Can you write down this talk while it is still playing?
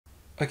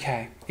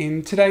Okay,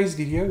 in today's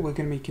video, we're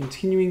going to be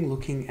continuing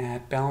looking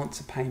at balance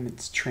of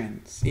payments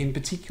trends. In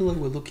particular,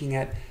 we're looking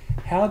at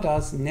how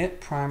does net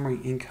primary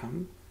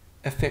income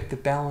affect the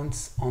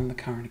balance on the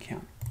current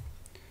account.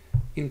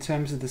 In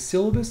terms of the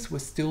syllabus, we're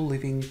still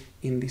living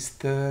in this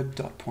third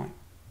dot point.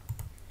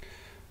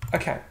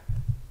 Okay,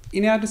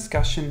 in our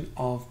discussion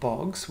of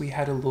BOGs, we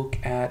had a look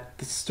at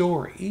the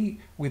story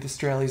with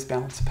Australia's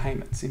balance of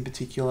payments. In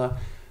particular,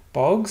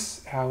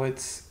 BOGs, how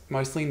it's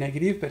mostly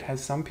negative but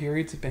has some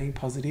periods of being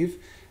positive,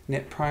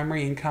 net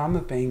primary income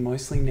of being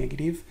mostly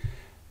negative,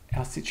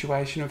 our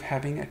situation of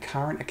having a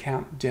current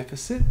account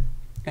deficit,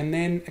 and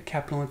then a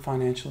capital and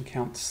financial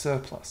account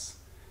surplus.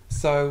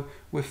 So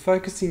we're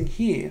focusing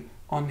here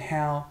on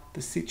how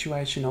the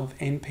situation of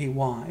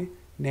NPY,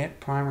 net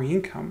primary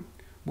income,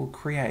 will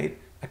create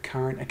a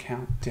current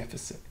account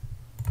deficit.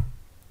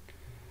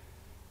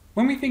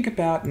 When we think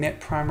about net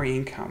primary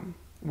income,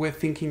 we're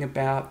thinking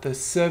about the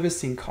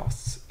servicing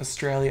costs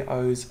Australia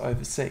owes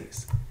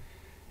overseas.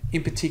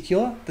 In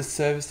particular, the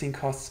servicing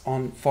costs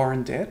on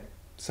foreign debt,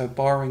 so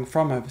borrowing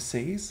from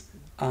overseas,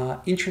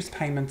 are interest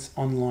payments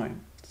on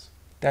loans.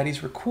 That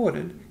is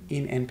recorded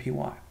in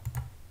NPY.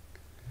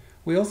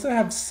 We also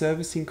have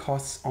servicing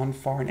costs on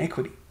foreign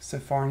equity, so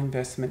foreign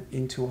investment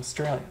into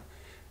Australia.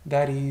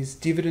 That is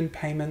dividend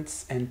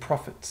payments and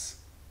profits.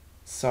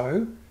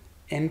 So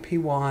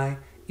NPY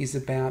is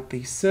about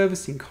the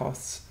servicing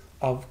costs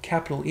of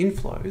capital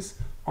inflows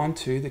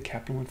onto the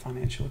capital and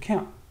financial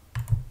account.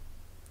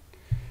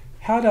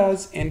 How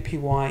does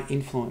NPY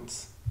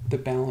influence the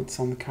balance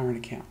on the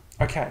current account?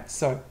 Okay,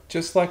 so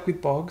just like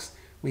with BOGs,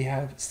 we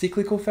have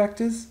cyclical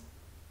factors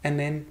and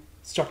then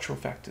structural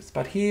factors.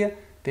 But here,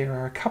 there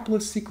are a couple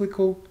of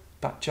cyclical,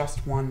 but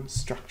just one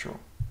structural.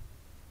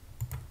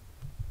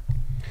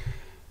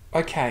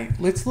 Okay,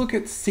 let's look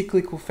at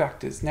cyclical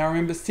factors. Now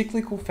remember,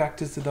 cyclical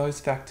factors are those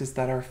factors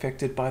that are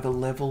affected by the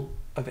level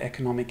of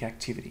economic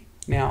activity.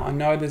 Now, I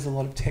know there's a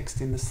lot of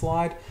text in the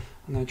slide.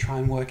 I'm going to try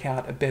and work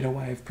out a better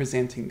way of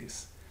presenting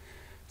this.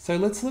 So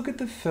let's look at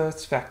the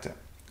first factor,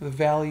 the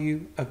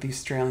value of the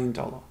Australian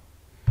dollar.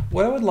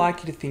 What I would like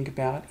you to think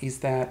about is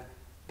that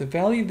the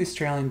value of the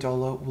Australian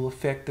dollar will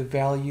affect the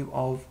value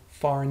of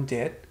foreign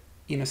debt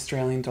in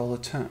Australian dollar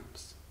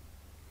terms.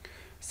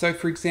 So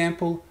for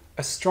example,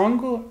 a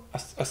stronger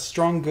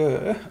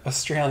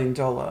Australian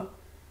dollar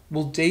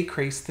will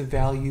decrease the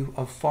value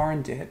of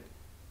foreign debt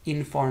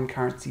in foreign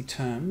currency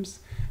terms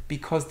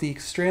because the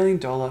Australian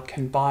dollar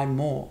can buy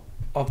more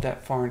of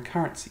that foreign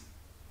currency.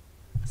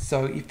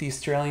 So if the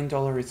Australian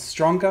dollar is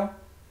stronger,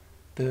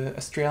 the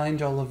Australian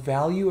dollar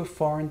value of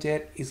foreign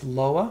debt is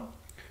lower,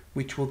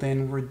 which will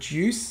then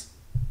reduce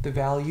the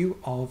value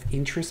of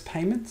interest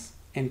payments,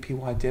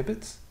 NPY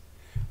debits,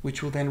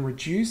 which will then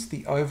reduce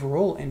the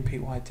overall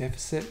NPY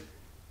deficit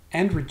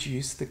and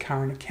reduce the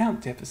current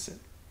account deficit.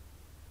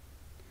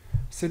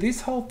 So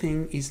this whole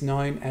thing is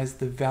known as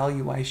the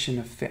valuation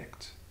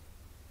effect,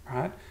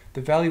 right?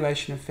 The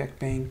valuation effect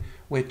being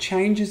where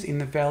changes in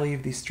the value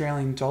of the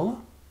Australian dollar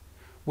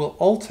will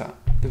alter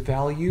the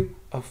value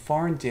of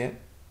foreign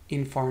debt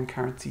in foreign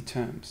currency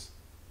terms.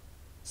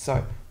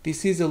 So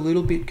this is a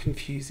little bit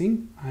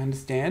confusing, I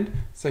understand,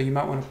 so you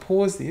might want to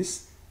pause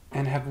this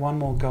and have one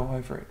more go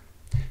over it.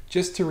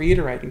 Just to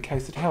reiterate in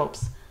case it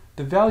helps,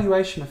 the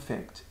valuation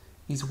effect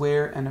is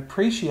where an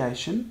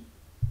appreciation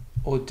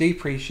or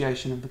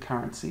depreciation of the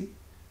currency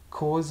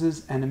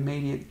causes an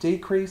immediate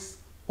decrease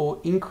or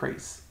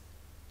increase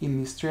in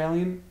the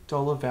Australian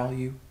dollar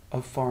value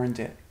of foreign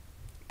debt.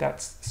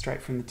 That's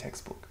straight from the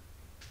textbook.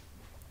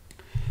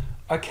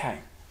 Okay,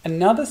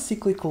 another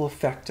cyclical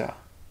factor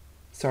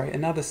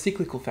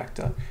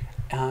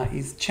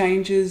is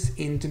changes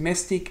in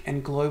domestic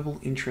and global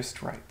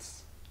interest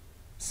rates.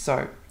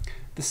 So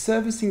the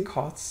servicing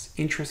costs,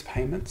 interest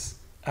payments,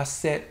 are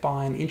set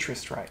by an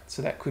interest rate.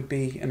 So that could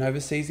be an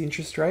overseas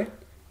interest rate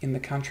in the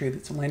country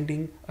that's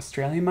lending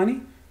Australian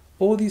money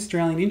or the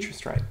Australian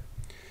interest rate.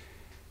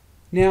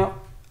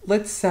 Now,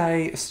 let's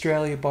say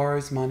Australia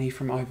borrows money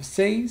from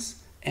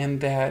overseas and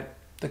that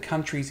the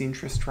country's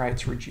interest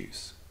rates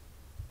reduce.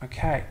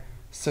 Okay,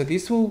 so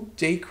this will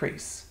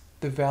decrease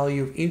the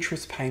value of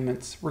interest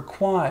payments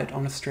required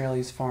on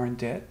Australia's foreign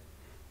debt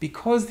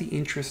because the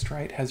interest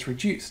rate has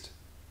reduced.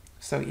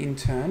 So in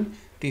turn,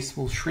 this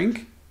will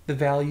shrink the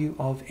value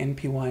of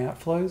NPY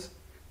outflows,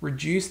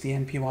 reduce the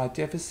NPY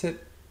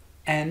deficit,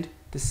 and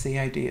the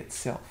CAD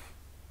itself.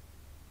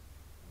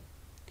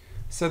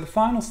 So the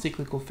final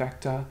cyclical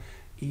factor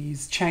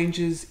is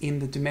changes in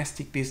the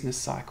domestic business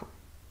cycle.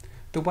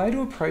 The way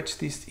to approach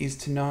this is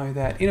to know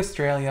that in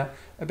Australia,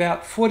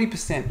 about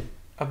 40%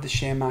 of the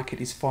share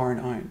market is foreign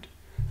owned.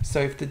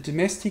 So if the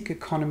domestic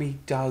economy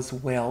does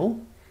well,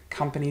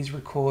 companies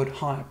record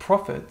higher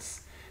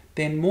profits,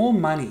 then more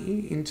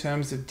money in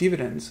terms of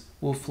dividends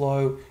will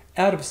flow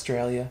out of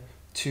Australia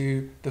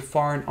to the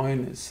foreign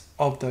owners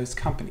of those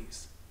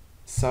companies.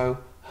 So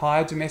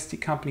higher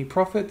domestic company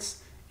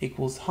profits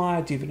equals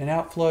higher dividend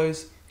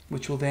outflows,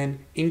 which will then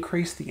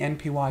increase the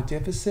NPY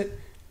deficit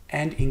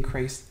and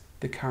increase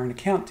the current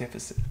account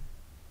deficit.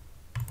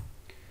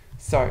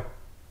 So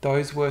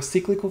Those were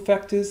cyclical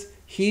factors.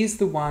 Here's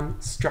the one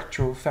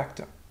structural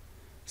factor.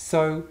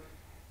 So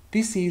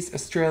this is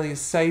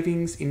Australia's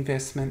savings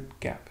investment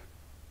gap.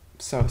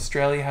 So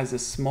Australia has a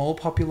small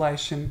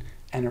population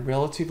and a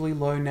relatively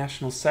low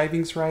national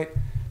savings rate.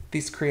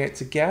 This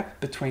creates a gap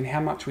between how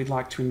much we'd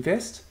like to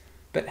invest,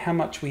 but how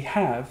much we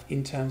have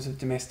in terms of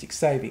domestic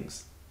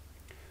savings.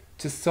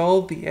 To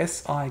solve the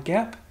SI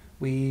gap,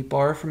 we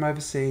borrow from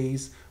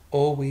overseas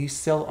or we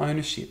sell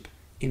ownership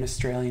in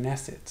Australian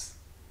assets.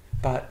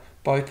 But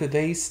both of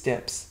these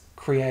steps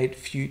create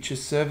future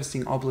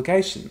servicing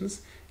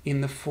obligations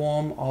in the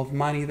form of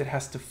money that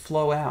has to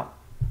flow out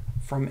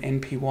from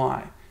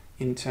NPY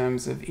in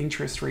terms of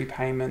interest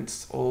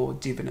repayments or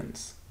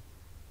dividends.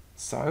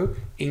 So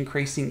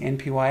increasing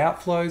NPY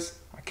outflows,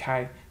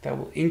 okay, that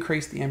will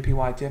increase the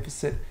NPY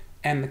deficit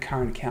and the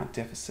current account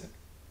deficit.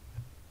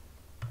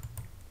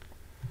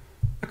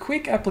 A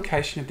quick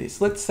application of this.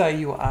 Let's say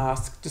you were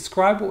asked,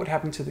 describe what would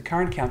happen to the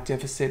current account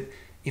deficit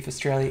if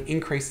Australia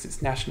increased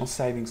its national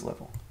savings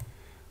level.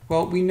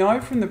 Well, we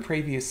know from the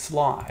previous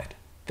slide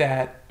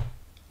that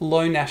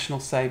low national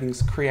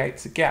savings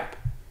creates a gap.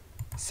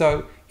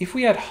 So if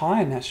we had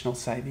higher national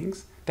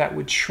savings, that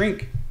would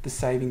shrink the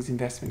savings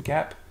investment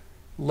gap.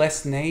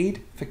 Less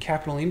need for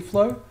capital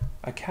inflow,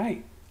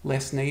 okay.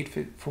 Less need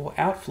for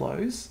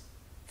outflows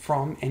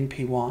from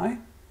NPY,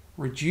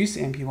 reduce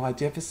NPY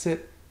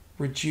deficit,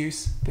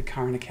 reduce the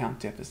current account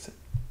deficit.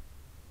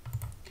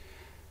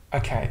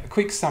 Okay, a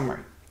quick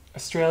summary.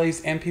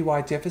 Australia's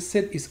NPY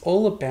deficit is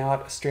all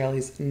about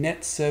Australia's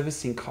net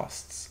servicing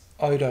costs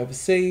owed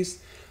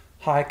overseas,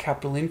 higher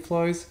capital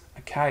inflows,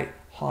 okay,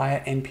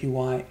 higher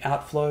NPY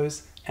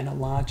outflows and a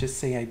larger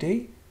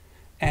CAD.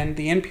 And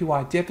the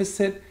NPY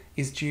deficit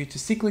is due to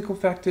cyclical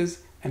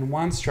factors and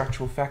one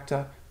structural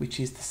factor, which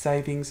is the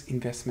savings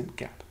investment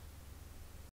gap.